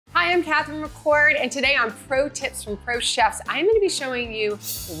Hi, I'm Catherine McCord, and today on Pro Tips from Pro Chefs, I'm going to be showing you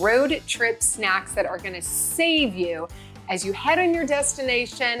road trip snacks that are going to save you as you head on your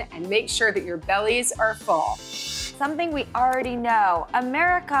destination and make sure that your bellies are full. Something we already know,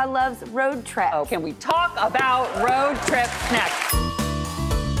 America loves road trips. Oh, can we talk about road trip snacks?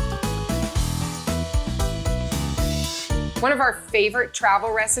 One of our favorite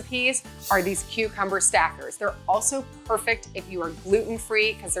travel recipes are these cucumber stackers. They're also perfect if you are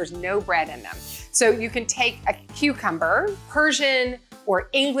gluten-free because there's no bread in them. So you can take a cucumber, Persian or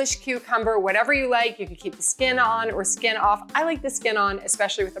English cucumber, whatever you like. You can keep the skin on or skin off. I like the skin on,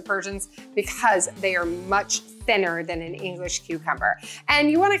 especially with the Persians, because they are much thinner than an English cucumber.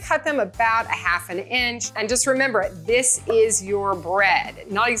 And you wanna cut them about 1/2 inch. And just remember, this is your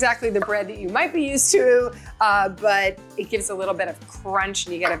bread. Not exactly the bread that you might be used to, but it gives a little bit of crunch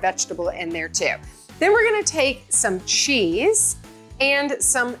and you get a vegetable in there too. Then we're gonna take some cheese and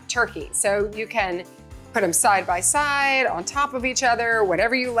some turkey. So you can put them side by side, on top of each other,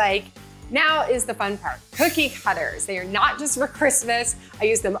 whatever you like. Now is the fun part, cookie cutters. They are not just for Christmas. I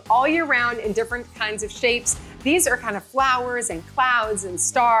use them all year round in different kinds of shapes. These are kind of flowers and clouds and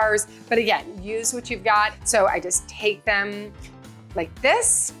stars, but again, use what you've got. So I just take them like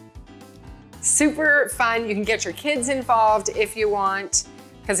this. Super fun. You can get your kids involved if you want,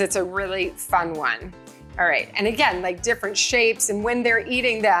 because it's a really fun one. All right, and again, like different shapes, and when they're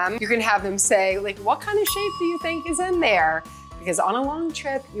eating them, you can have them say, like, what kind of shape do you think is in there? Because on a long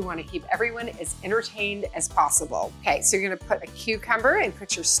trip, you wanna keep everyone as entertained as possible. Okay, so you're gonna put a cucumber and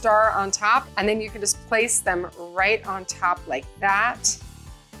put your star on top, and then you can just place them right on top like that.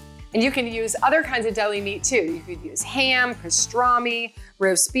 And you can use other kinds of deli meat too. You could use ham, pastrami,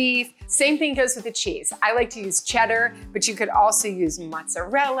 roast beef. Same thing goes with the cheese. I like to use cheddar, but you could also use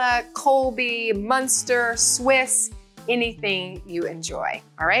mozzarella, Colby, Munster, Swiss, anything you enjoy.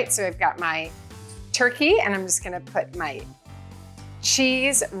 All right, so I've got my turkey and I'm just gonna put my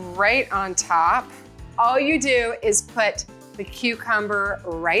cheese right on top. All you do is put the cucumber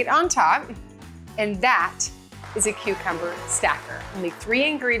right on top, and that is a cucumber stacker. Only 3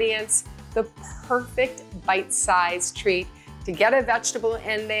 ingredients, the perfect bite-sized treat to get a vegetable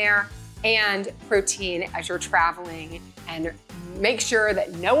in there and protein as you're traveling, and make sure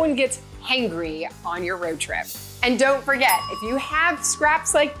that no one gets hangry on your road trip. And don't forget, if you have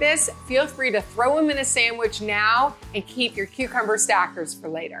scraps like this, feel free to throw them in a sandwich now and keep your cucumber stackers for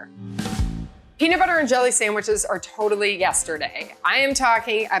later. Peanut butter and jelly sandwiches are totally yesterday. I am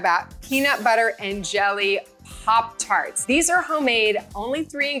talking about peanut butter and jelly Pop-Tarts. These are homemade, only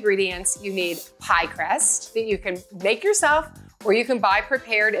 3 ingredients. You need pie crust that you can make yourself, or you can buy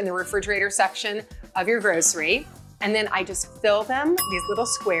prepared in the refrigerator section of your grocery. And then I just fill them, these little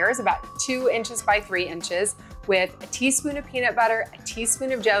squares, about 2 inches by 3 inches, with a teaspoon of peanut butter, a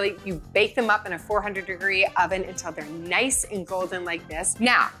teaspoon of jelly. You bake them up in a 400-degree oven until they're nice and golden like this.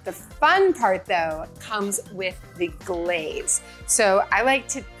 Now, the fun part though comes with the glaze. So I like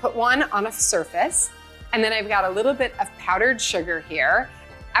to put one on a surface, and then I've got a little bit of powdered sugar here.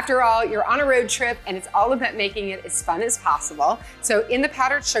 After all, you're on a road trip and it's all about making it as fun as possible. So in the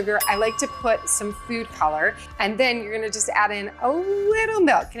powdered sugar, I like to put some food color, and then you're gonna just add in a little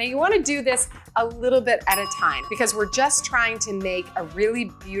milk. Now you wanna do this a little bit at a time because we're just trying to make a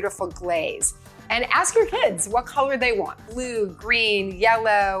really beautiful glaze. And ask your kids what color they want. Blue, green,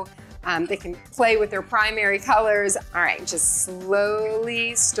 yellow. They can play with their primary colors. All right, just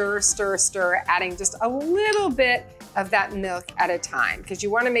slowly stir, stir, stir, adding just a little bit of that milk at a time, because you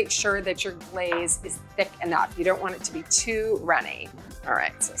want to make sure that your glaze is thick enough. You don't want it to be too runny. All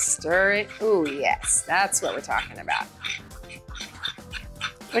right, so stir it. Ooh, yes, that's what we're talking about.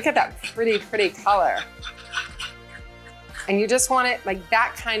 Look at that pretty, pretty color. And you just want it like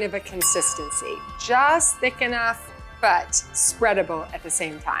that kind of a consistency, just thick enough, but spreadable at the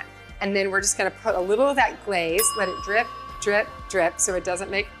same time. And then we're just gonna put a little of that glaze, let it drip, drip, drip, so it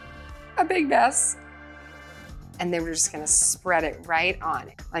doesn't make a big mess. And then we're just gonna spread it right on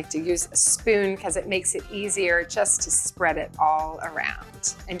it. I like to use a spoon because it makes it easier just to spread it all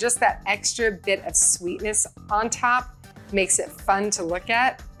around. And just that extra bit of sweetness on top makes it fun to look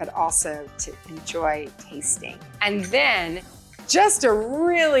at, but also to enjoy tasting. And then, just to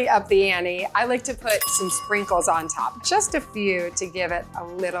really up the ante, I like to put some sprinkles on top, just a few to give it a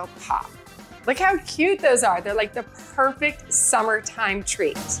little pop. Look how cute those are. They're like the perfect summertime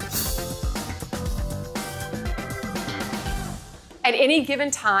treat. At any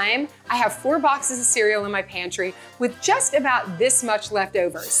given time, I have 4 boxes of cereal in my pantry with just about this much left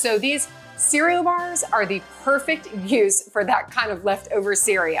over. So these Cereal bars are the perfect use for that kind of leftover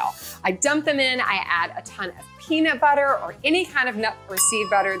cereal. I dump them in, I add a ton of peanut butter or any kind of nut or seed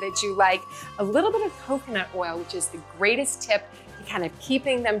butter that you like, a little bit of coconut oil, which is the greatest tip to kind of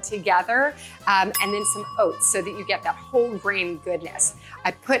keeping them together, and then some oats so that you get that whole grain goodness. I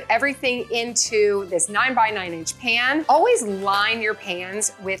put everything into this 9 by 9 inch pan. Always line your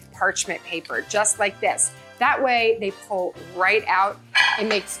pans with parchment paper, just like this. That way they pull right out. It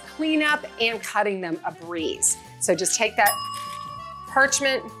makes cleanup and cutting them a breeze. So just take that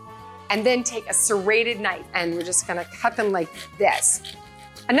parchment and then take a serrated knife, and we're just gonna cut them like this.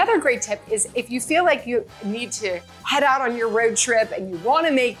 Another great tip is if you feel like you need to head out on your road trip and you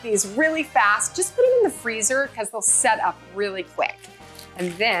wanna make these really fast, just put them in the freezer because they'll set up really quick.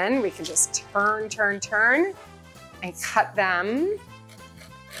 And then we can just turn, and cut them.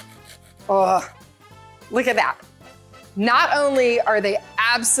 Oh, look at that. Not only are they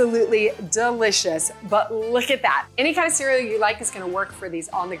absolutely delicious, but look at that. Any kind of cereal you like is gonna work for these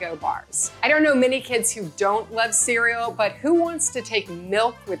on-the-go bars. I don't know many kids who don't love cereal, but who wants to take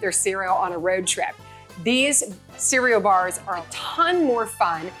milk with their cereal on a road trip? These cereal bars are a ton more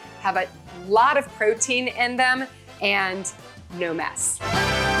fun, have a lot of protein in them, and no mess.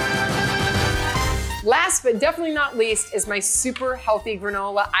 Last but definitely not least is my super healthy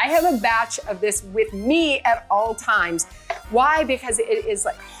granola. I have a batch of this with me at all times. Why? Because it is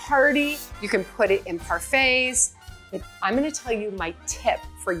like hearty. You can put it in parfaits. But I'm gonna tell you my tip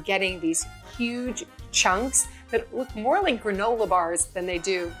for getting these huge chunks that look more like granola bars than they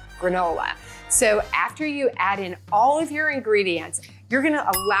do granola. So after you add in all of your ingredients, you're gonna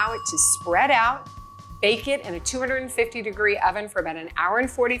allow it to spread out, bake it in a 250-degree oven for about 1 hour and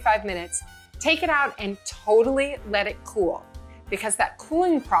 45 minutes, take it out and totally let it cool, because that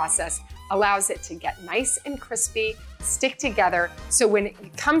cooling process allows it to get nice and crispy, stick together, so when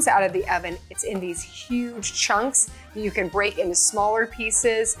it comes out of the oven, it's in these huge chunks that you can break into smaller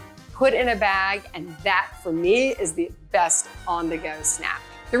pieces, put in a bag, and that, for me, is the best on-the-go snack.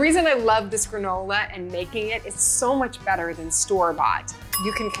 The reason I love this granola and making it is so much better than store-bought.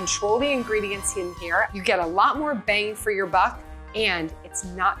 You can control the ingredients in here, you get a lot more bang for your buck, and it's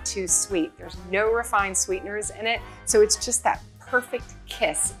not too sweet. There's no refined sweeteners in it, so it's just that perfect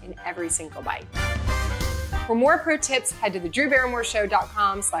kiss in every single bite. For more pro tips, head to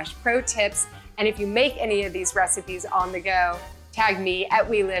thedrewbarrymoreshow.com/pro tips, and if you make any of these recipes on the go, tag me at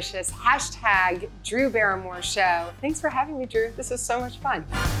Weelicious, #Drew Barrymore Show. Thanks for having me, Drew. This was so much fun.